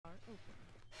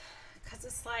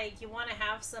it's like you want to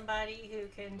have somebody who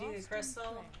can do the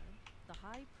crystal. The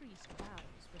high priest bows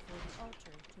before the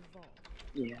altar to Vol.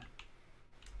 Yeah.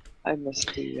 I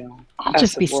missed the I'll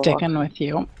just be warlock. sticking with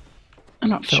you. I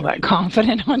don't feel that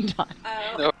confident on time.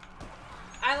 Oh. No.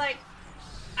 I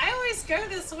always go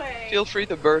this way. Feel free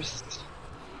to burst.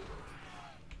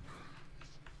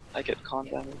 I get con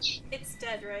damage. It's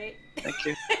dead, right? Thank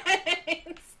you.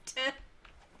 It's dead.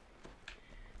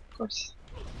 Of course.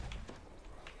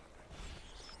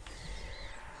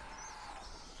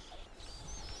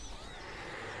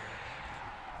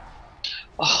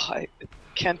 Oh, I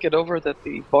can't get over that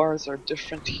the bars are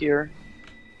different here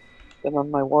than on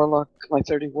my warlock, my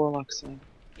 30 warlock side.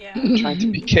 Yeah. I'm trying to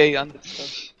PK on this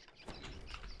stuff.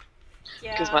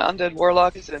 Yeah. Because my undead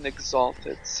warlock is an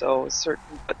exalted, so a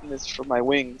certain button is for my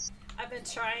wings. I've been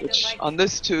trying Which to like. on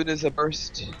this tune is a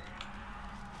burst.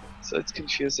 So it's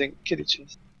confusing. Kitty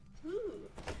chest. Ooh.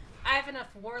 I have enough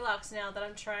warlocks now that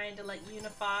I'm trying to like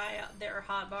unify their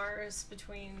hotbars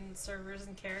between servers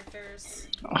and characters.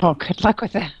 Oh, good luck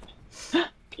with that.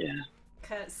 Yeah.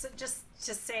 Cause just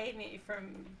to save me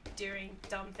from doing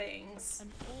dumb things.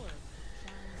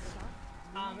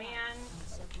 Oh man,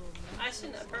 I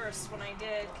shouldn't have burst when I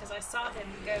did because I saw him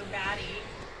go batty.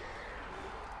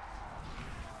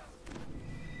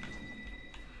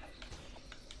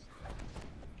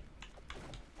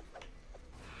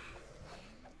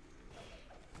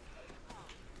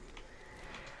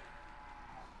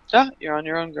 Ah, you're on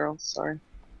your own, girl. Sorry.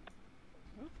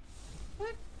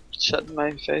 What? Shut in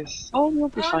my face. Oh, you'll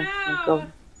be fine. No! Go. I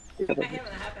hate when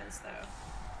that happens though.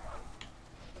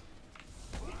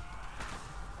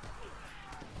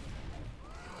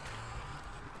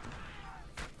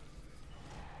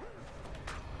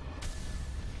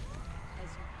 As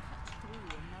you cut through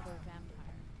another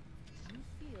vampire, you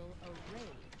feel a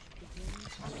rage begin to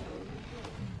slowly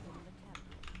build in the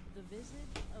cabin. The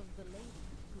visage of the lady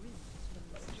gleams from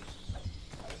the ceiling.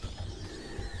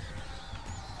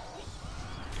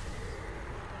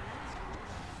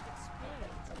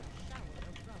 Explodes in a shower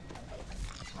of rubble.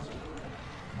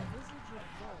 A visage of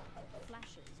Vol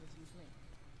flashes as you blink.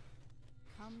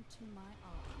 Come to my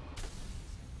arms.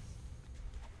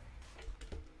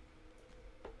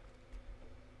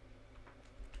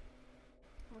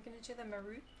 We're gonna do the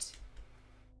Marut.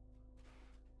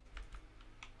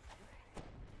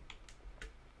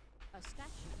 A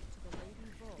statue to the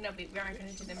Lady Vol. No, we aren't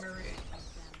gonna do the Marut.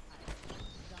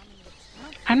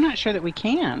 I'm not sure that we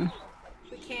can.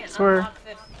 We can't So we're- unlock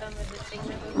the thing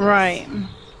removers. Right.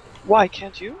 Why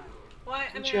can't you? Why?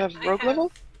 Didn't you have rogue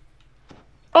level?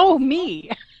 Oh, me.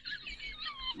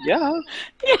 Yeah.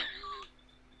 Yeah.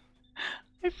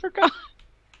 I forgot.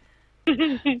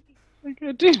 I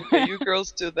gotta do Okay, that. you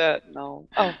girls do that. No.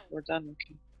 Oh, we're done.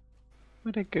 Okay.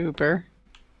 What a goober.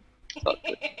 It's all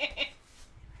good.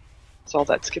 It's all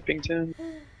that skipping tune.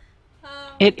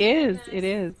 Oh, It my is. goodness. It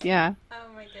is. Yeah. Oh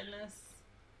my goodness.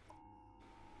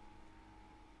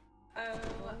 Oh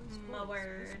my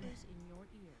word. In your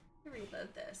ear. Let me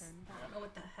reload this. I don't know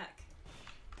what the heck.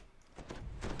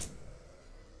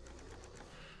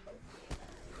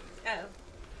 Oh.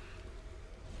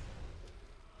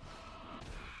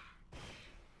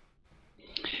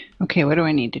 Okay, what do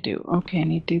I need to do? Okay, I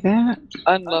need to do that.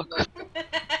 Unlock.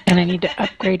 And I need to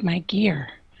upgrade my gear.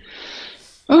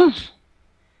 Oh,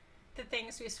 The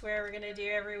things we swear we're gonna do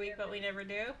every week, but we never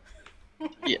do.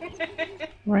 Yeah.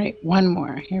 right. One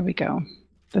more. Here we go.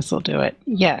 This will do it.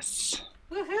 Yes.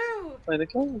 Woohoo! Way to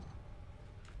go.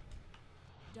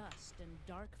 Dust and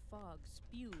dark fog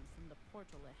spew from the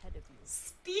portal ahead of you.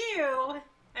 Spew!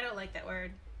 I don't like that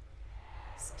word.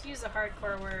 Spew's a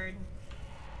hardcore word.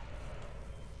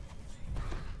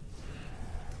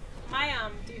 My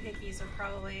doohickeys are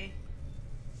probably...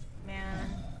 Man.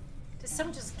 Does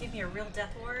someone just give me a real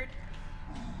death ward?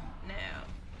 No.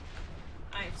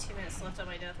 I have 2 minutes left on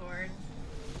my death ward.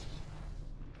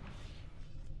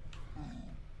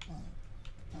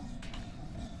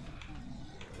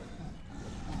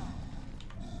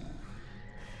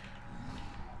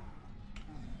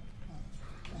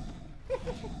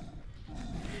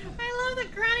 I love the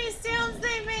grunty sounds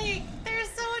they make! They're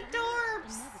so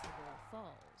adorbs! Inevitable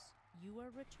falls. You are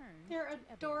returned. They're to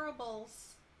Everett.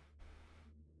 adorables.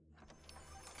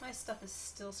 My stuff is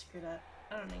still screwed up.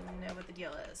 I don't even know what the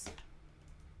deal is.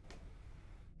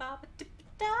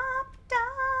 Ba-ba-dip-da-da.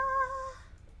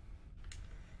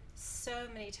 So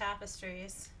many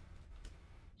tapestries.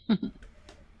 Okay,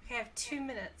 I have 2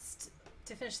 minutes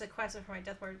to finish the quest before my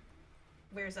death ward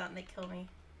wears out and they kill me.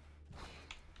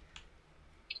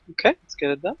 Okay, let's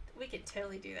get it done. We could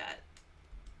totally do that.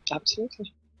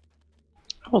 Absolutely.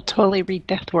 I will totally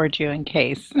re-death ward you in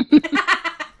case.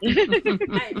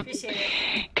 I appreciate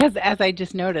it. Because as I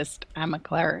just noticed, I'm a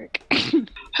cleric.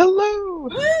 Hello!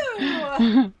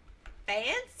 Woo!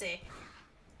 Fancy.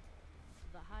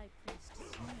 The High Priest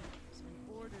sneers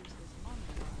and orders his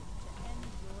entourage to end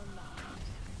your lives.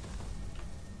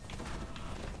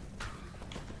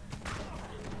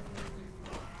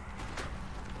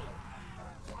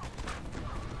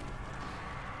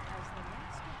 As the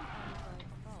rest of the bodyguard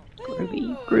falls, Groovy,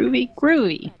 groovy, groovy.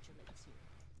 congratulates you.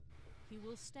 He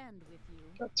will stand with you.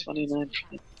 Got against 29 the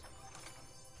for me.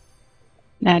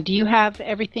 Now, do you have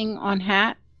everything on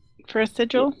hat for a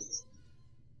sigil? Yes.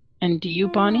 And do you,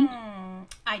 Bonnie?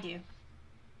 I do.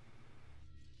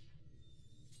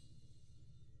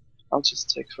 I'll just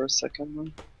take for a second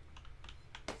one.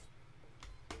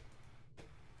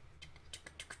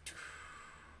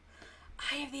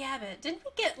 Eye of the Abbot. Didn't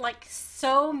we get like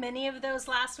so many of those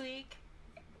last week?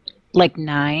 Like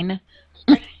 9?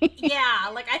 Like, yeah,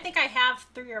 like I think I have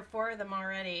 3 or 4 of them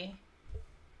already.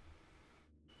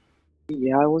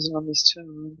 Yeah, I wasn't on this too. I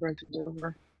remember I did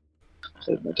over.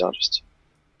 Played my daughters too.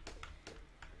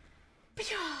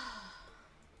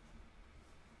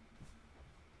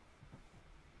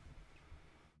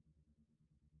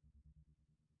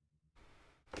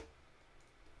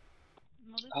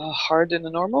 Hard and a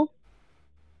normal?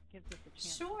 Gives us a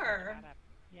chance to Sure. pick that up.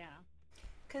 Yeah.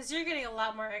 Because you're getting a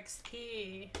lot more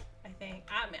XP, I think.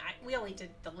 I mean, we only did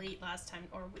delete last time.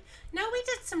 No, we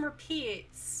did some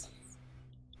repeats.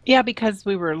 Yeah, because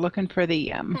we were looking for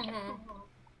the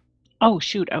Oh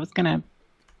shoot, I was gonna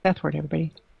death word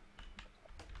everybody.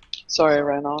 Sorry, I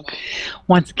ran off.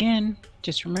 Once again,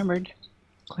 just remembered,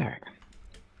 cleric.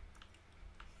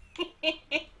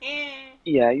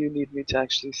 Yeah, you need me to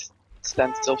actually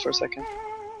stand still for a second.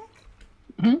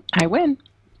 I win.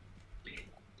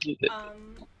 You did.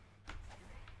 um,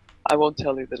 I won't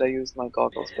tell you that I used my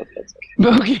goggles, but that's okay.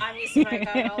 Okay. I'm using my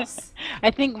goggles.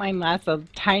 I think mine lasts a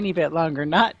tiny bit longer,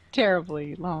 not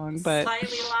terribly long, but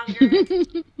Slightly longer.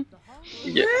 The hall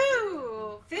Yeah.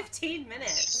 Woo! 15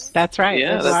 minutes. that's right.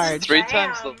 Yeah, it's that's large. 3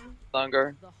 times Damn.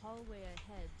 longer. The hallway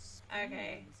ahead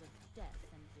Okay. screams of death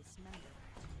and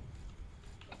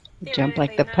dismemberment. Jump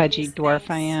like the Theoretically, none of pudgy these dwarf I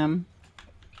things- am.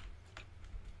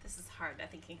 This is hard.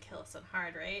 Nothing can kill us on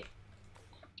hard, right?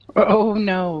 Oh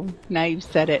no! Now you've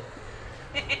said it.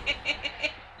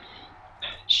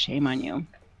 Shame on you.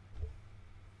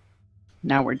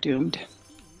 Now we're doomed. Keys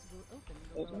will open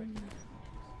the lower doors.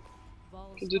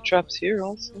 Vol's Can do hallway traps here is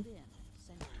also. sealed in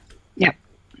centuries. Yep.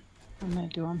 I'm gonna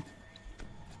do them.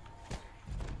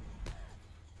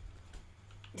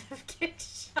 Get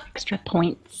shot. Extra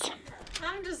points.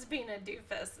 I'm just being a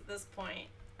doofus at this point.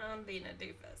 I'm being a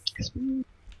doofus.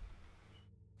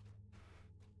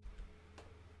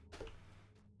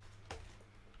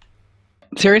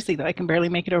 Seriously though, I can barely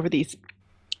make it over these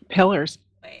pillars.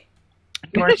 Wait.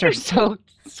 Dwarves are so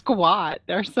squat.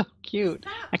 They're so cute.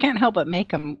 Stop. I can't help but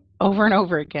make them over and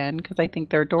over again because I think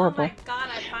they're Oh adorable. my god,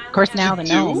 I finally Of course, have now it.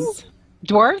 the gnomes.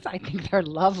 Dwarves, I think they're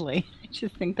lovely. I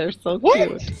just think they're so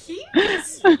What? Cute.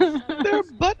 They're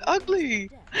butt ugly.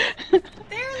 They're like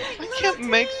I little can't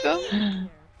make them. tiny.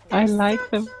 I They're like so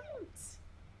them. cute.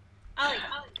 I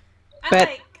But-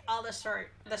 like all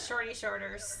the shorty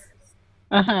shorters.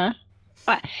 Uh-huh.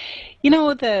 But, you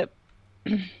know, the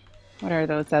what are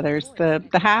those others? The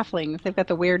halflings, they've got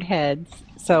the weird heads,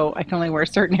 so I can only wear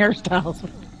certain hairstyles.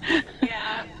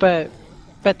 Yeah, But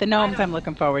the gnomes don't- I'm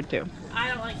looking forward to. I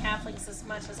don't like halflings as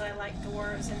much as I like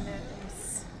dwarves and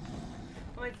gnomes.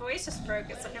 My voice just broke.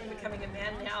 It's like I'm becoming a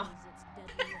man now. Its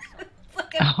deadly assault. It's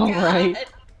like, oh All god. right.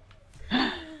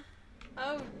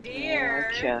 Oh dear.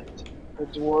 I can't. The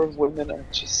dwarf women are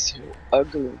just so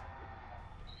ugly.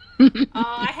 Oh,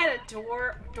 I had a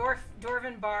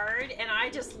dwarven bard, and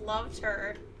I just loved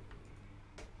her.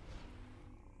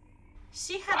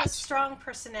 She had a What? strong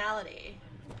personality.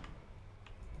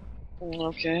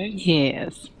 Okay.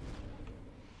 Yes.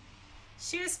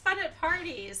 She was fun at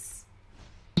parties.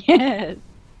 Yes.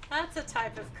 That's a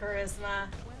type of charisma.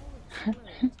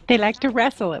 They like to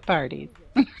wrestle at parties.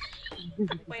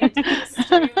 Wait, did this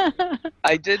stream?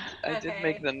 I did Okay.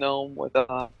 make the gnome with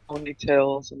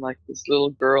ponytails and like this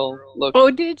little girl look. Oh,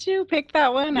 did you pick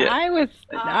that one? Yeah. I was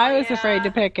afraid to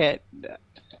yeah. pick it.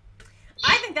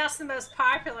 I think that's the most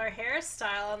popular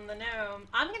hairstyle on the gnome.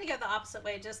 I'm gonna go the opposite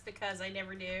way just because I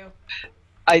never do.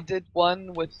 I did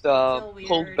one with Feel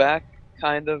pulled weird. back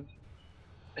kind of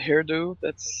hairdo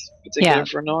that's particular Yeah.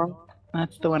 for Norm,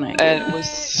 That's the one I and it was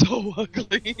so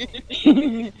ugly.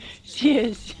 got. She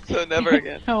is So never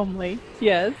again. homely.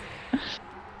 Yes.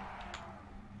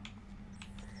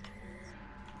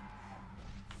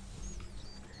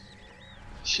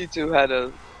 She too had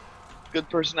a good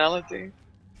personality.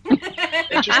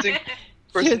 Interesting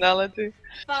personality.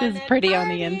 Fun She's at pretty on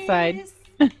the inside. parties.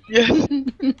 Yes.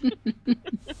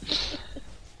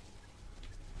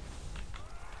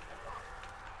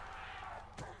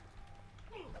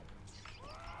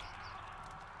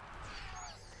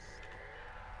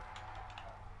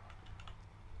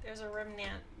 There's a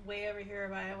remnant way over here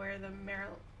by where the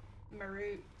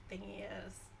Marut thingy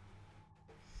is.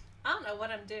 I don't know what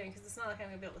I'm doing because it's not like I'm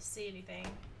gonna be able to see anything.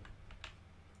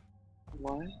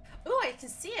 Why? Ooh, I can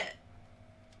see it.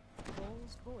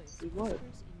 Bull's voice See what?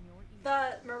 whispers in your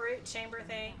ear. The Marut chamber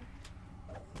thing.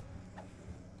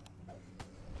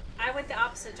 I went the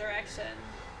opposite direction.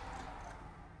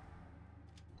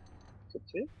 Good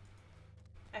too.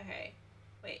 Okay.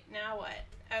 Wait, now what?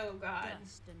 Oh god.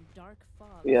 Dust and dark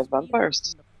fog We have spew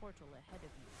vampires. from the portal ahead of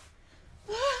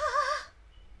you.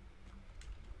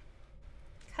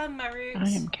 Come, Marut. I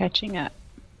am catching up.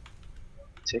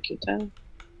 Take your time.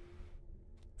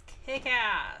 Kick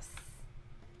ass.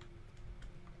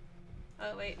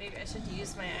 Oh wait, maybe I should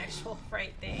use my actual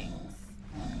fright things.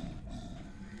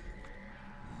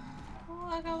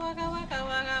 Waka waka waka waka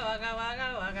waka waka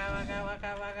waka waka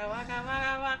waka waka waka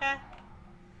waka waka.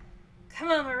 Come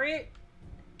on, Marut.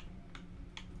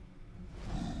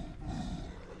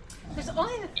 There's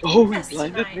only the Oh, he best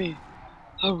blinded tonight. me.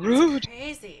 How It's rude!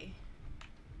 crazy.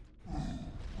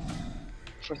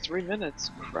 For 3 minutes.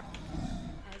 Crap.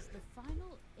 As the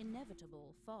final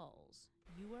inevitable falls,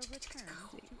 you are returned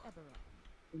to Eberron.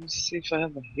 Let me see if I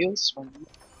have a heal swing.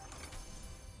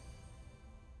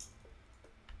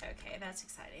 Okay, that's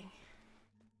exciting.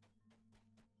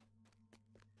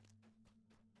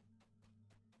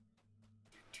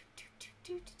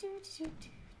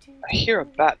 I hear a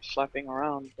bat flapping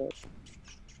around, but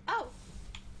Oh,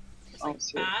 there's I like don't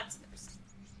see it. bats. There's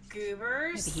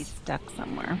goobers. Maybe he's stuck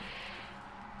somewhere.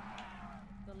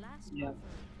 The last Yeah, buffer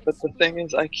But the thing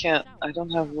is, I explodes can't. in a I shower don't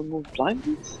of have fire. remove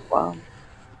blindness. Wow.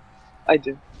 I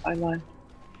do. I lie.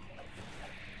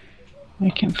 I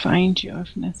can find you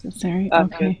if necessary. I'm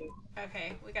Okay. good.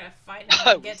 Okay, we gotta find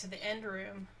out and get to the end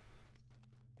room.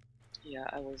 Yeah,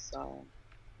 I was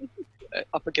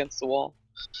up against the wall.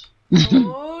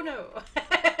 Oh no.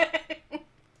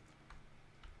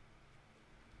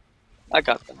 I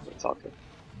got them. It's all good.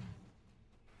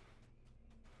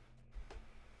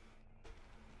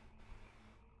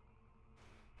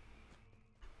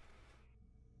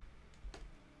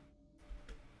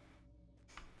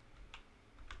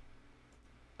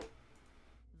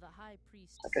 The high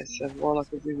priest Like I said, Stephen Warlock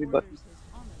is easy, but orders his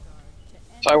honor guard to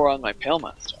if I end were on my the Pale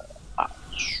Master,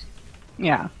 ouch.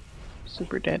 Yeah.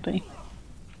 Super deadly.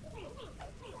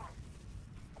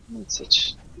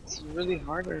 It's really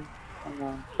harder on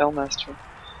a Pale Master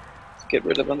to get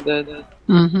rid of undead.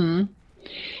 Mm-hmm.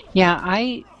 Yeah,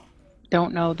 I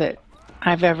don't know that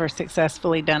I've ever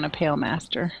successfully done a Pale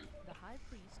Master. The high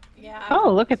priest Yeah.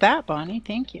 Oh, look at that, Bonnie.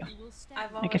 Thank you. who will stab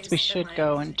I've you. I guess we always should been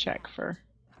go like- and check for.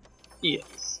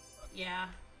 Yes. Yeah.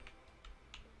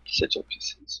 Sigil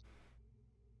pieces.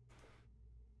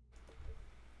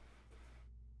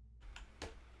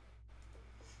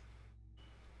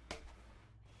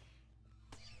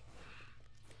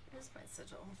 Here's my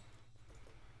sigil.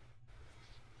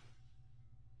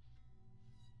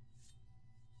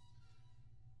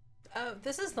 Oh,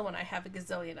 this is the one I have a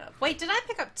gazillion of. Wait, did I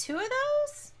pick up 2 of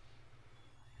those?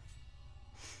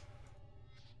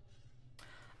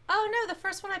 Oh no, the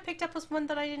first one I picked up was one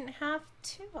that I didn't have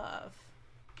 2 of.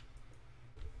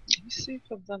 Let me see if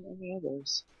I've done any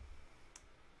others.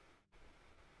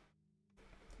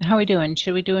 How are we doing?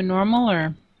 Should we do a normal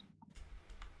or?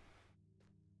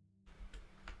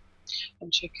 I'm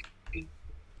checking.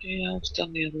 Yeah, I've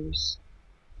done the others.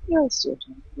 Yeah, let's do it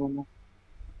normal.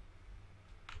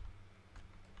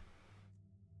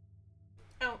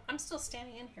 Oh, I'm still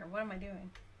standing in here. What am I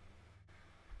doing?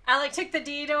 I like took the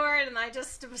D door and I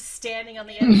just was standing on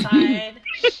the inside.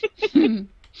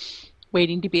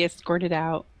 Waiting to be escorted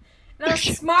out. And I was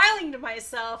smiling to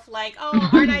myself like, oh,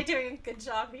 aren't I doing a good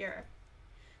job here?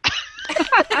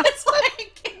 It's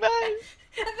like... Nice.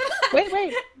 And then I-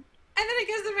 Wait. And then it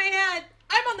goes in my head,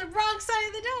 I'm on the wrong side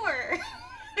of the door.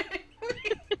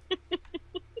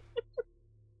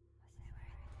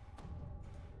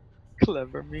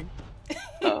 Clever me.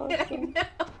 Oh, I okay. know.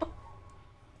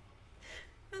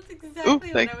 That's exactly what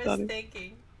thanks, I was Donnie.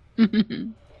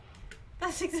 thinking.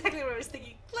 That's exactly what I was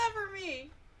thinking. Clever me.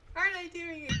 Aren't I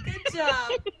doing a good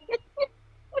job?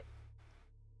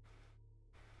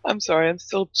 I'm sorry, I'm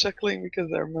still chuckling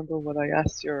because I remember when I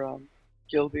asked your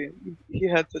Gildy. He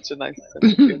had such a nice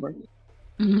sense of humor.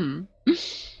 Mhm.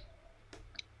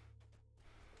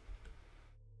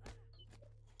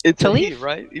 It's a Talib? he,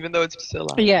 right? Even though it's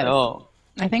Priscilla. Yes. Oh,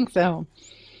 I think so.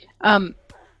 Um,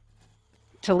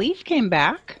 Talif came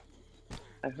back.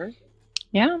 I heard.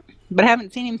 Yeah, but I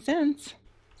haven't seen him since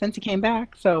he came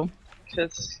back. So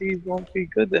Because he won't be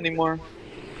good anymore.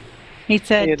 he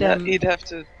said, He'd have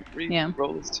to yeah.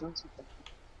 re-roll his tunes with them.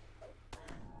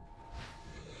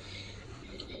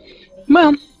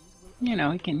 Well, you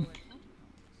know, he can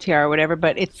TR or whatever,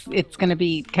 but it's going to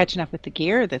be catching up with the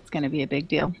gear that's going to be a big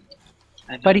deal.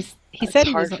 I know. But he said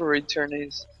he was. It's hard for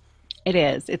returnees. It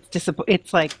is.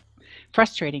 It's like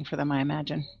frustrating for them, I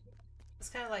imagine. It's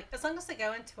kind of like, as long as they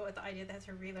go into it with the idea they have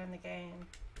to relearn the game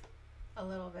a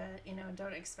little bit, you know, and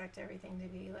don't expect everything to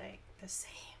be like the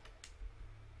same.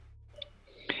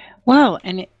 Well,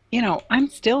 and you know, I'm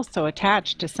still so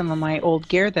attached to some of my old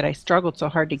gear that I struggled so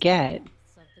hard to get.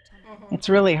 It's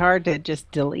really hard to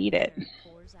just delete it.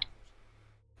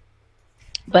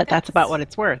 But that's about what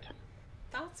it's worth.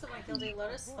 That's what my Guilty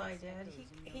Lotus Fly did.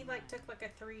 He like took like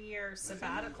a 3-year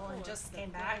sabbatical and just came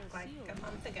back like a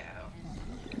month ago.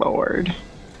 Lord.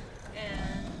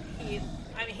 And he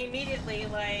immediately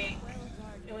like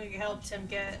we helped him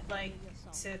get like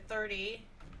to 30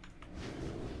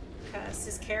 because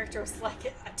his character was like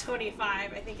at 25.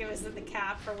 I think it was at the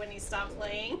cap for when he stopped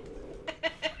playing.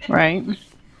 Right.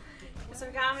 So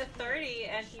we got him at 30,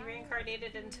 and he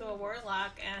reincarnated into a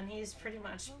warlock, and he's pretty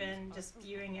much been just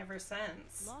viewing ever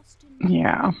since.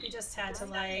 Yeah. He just had to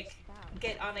like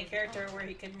get on a character where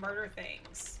he could murder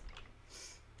things.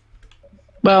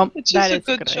 Well, it's just that a is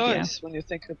good choice when you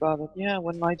think about it. Yeah,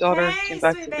 when my daughter came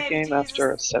back to the game Jesus.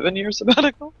 after a 7-year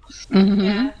sabbatical,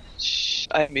 Yeah.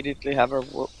 I immediately have her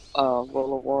roll a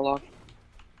warlock.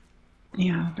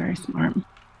 Yeah, very smart.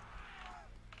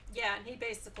 Yeah, and he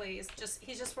basically is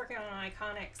he's just working on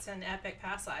iconics and epic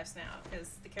passives now because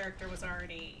the character was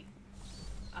already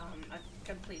a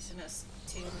completionist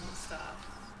too and stuff.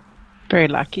 Very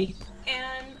lucky.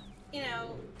 And you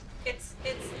know, it's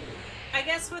I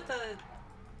guess with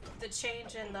the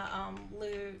change in the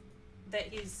loot that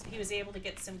he was able to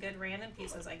get some good random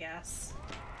pieces, I guess.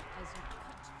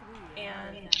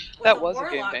 And that was a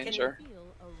game changer.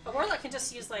 A warlock can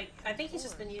just use like I think he's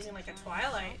just been using like a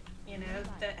Twilight, you know,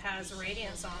 that has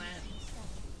radiance on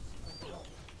it.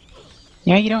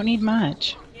 Yeah, you don't need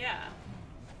much. Yeah.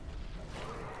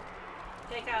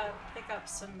 Pick up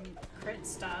some crit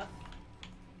stuff.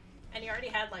 And you already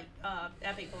had like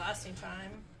epic blasting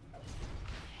time.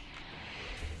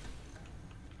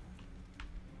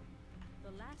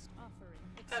 The last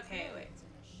offering. Okay, wait.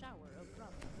 In a shower of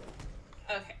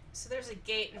rubble. Okay, so there's a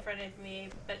gate in front of me,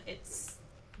 but it's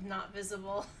not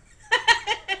visible.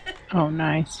 Oh,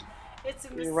 nice. It's a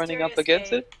mysterious You're running up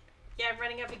against gate. it? Yeah, I'm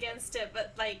running up against it,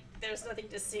 but like there's nothing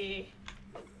to see.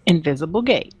 Invisible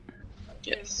gate.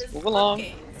 Yes. Move along.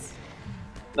 Gates.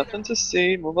 Nothing to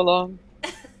see. Move along.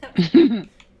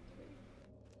 Gotcha.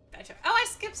 Oh, I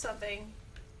skipped something.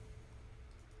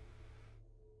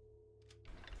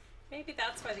 Maybe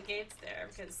that's why the gate's there,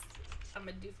 because I'm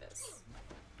a doofus.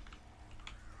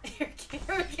 Here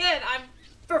again, I'm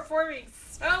performing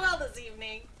so well this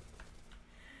evening.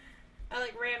 I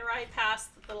like ran right past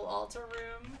the little altar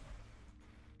room.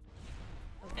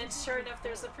 And sure enough,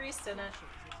 there's a priest in it.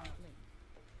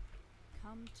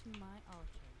 Come to my altar,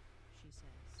 she says.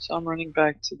 So I'm running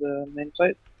back to the main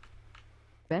fight.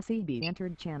 Bessie B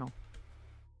entered channel.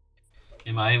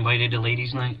 Am I invited to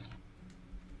ladies' night?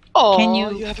 Oh, Can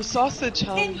you- you have a sausage,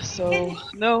 hon, so can-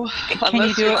 no, you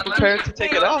unless do you're it- prepared to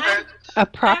take it off. A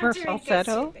proper I'm doing good,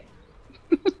 falsetto?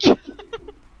 stupid.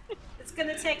 It's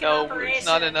gonna take an No, operation. it's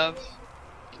not enough.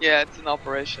 Yeah, it's an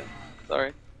operation.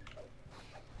 Sorry.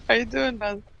 How you doing,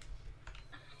 man?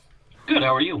 Good,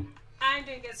 how are you? I'm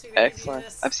doing good, sweetie. Excellent.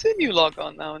 I've seen you log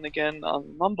on now and again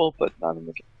on Mumble, but not in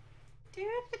the game.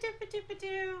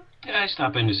 Doo-ba-doo-ba-doo-ba-doo. Yeah, I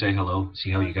stop in to say hello,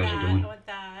 see how you guys are doing. I want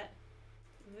that.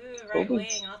 Ooh, right Cool. wing,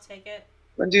 I'll take it.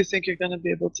 When do you think you're going to be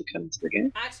able to come to the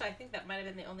game? Actually, I think that might have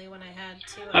been the only one I had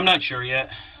too. I'm not sure yet.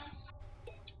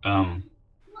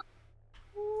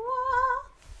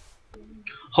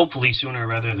 Hopefully sooner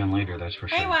rather than later, that's for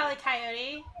Hey, sure. Wile E.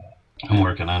 Coyote. I'm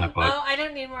working on it, but Oh, I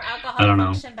don't need more alcohol I don't to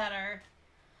know. function better.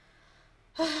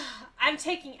 I'm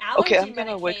taking allergy Okay, I'm going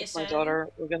to medication. wake up my daughter.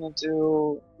 We're going to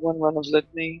do one run of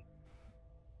litany.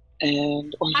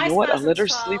 And, oh, you Hi, know what? I'll let her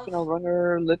 2012. sleep and I'll run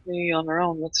her litany on her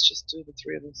own. Let's just do the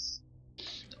three of us.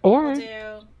 Or Will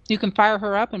do. you can fire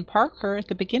her up and park her at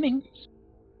the beginning.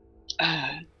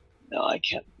 No, I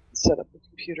can't set up the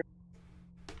computer.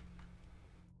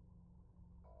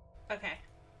 Okay.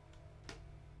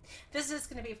 This is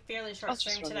going to be a fairly short I'll just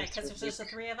stream run tonight this because there's through. just the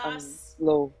three of I'm us.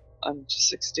 low. I'm just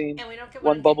 16. And we don't get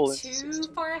One one bubble get into too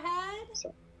 16. far ahead.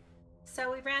 So. So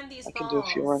we ran these I balls can do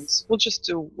a few runs. We'll just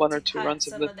do one or to two cut runs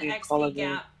of some of the litany and call XP it a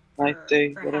gap night, for,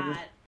 day, for whatever. Hat.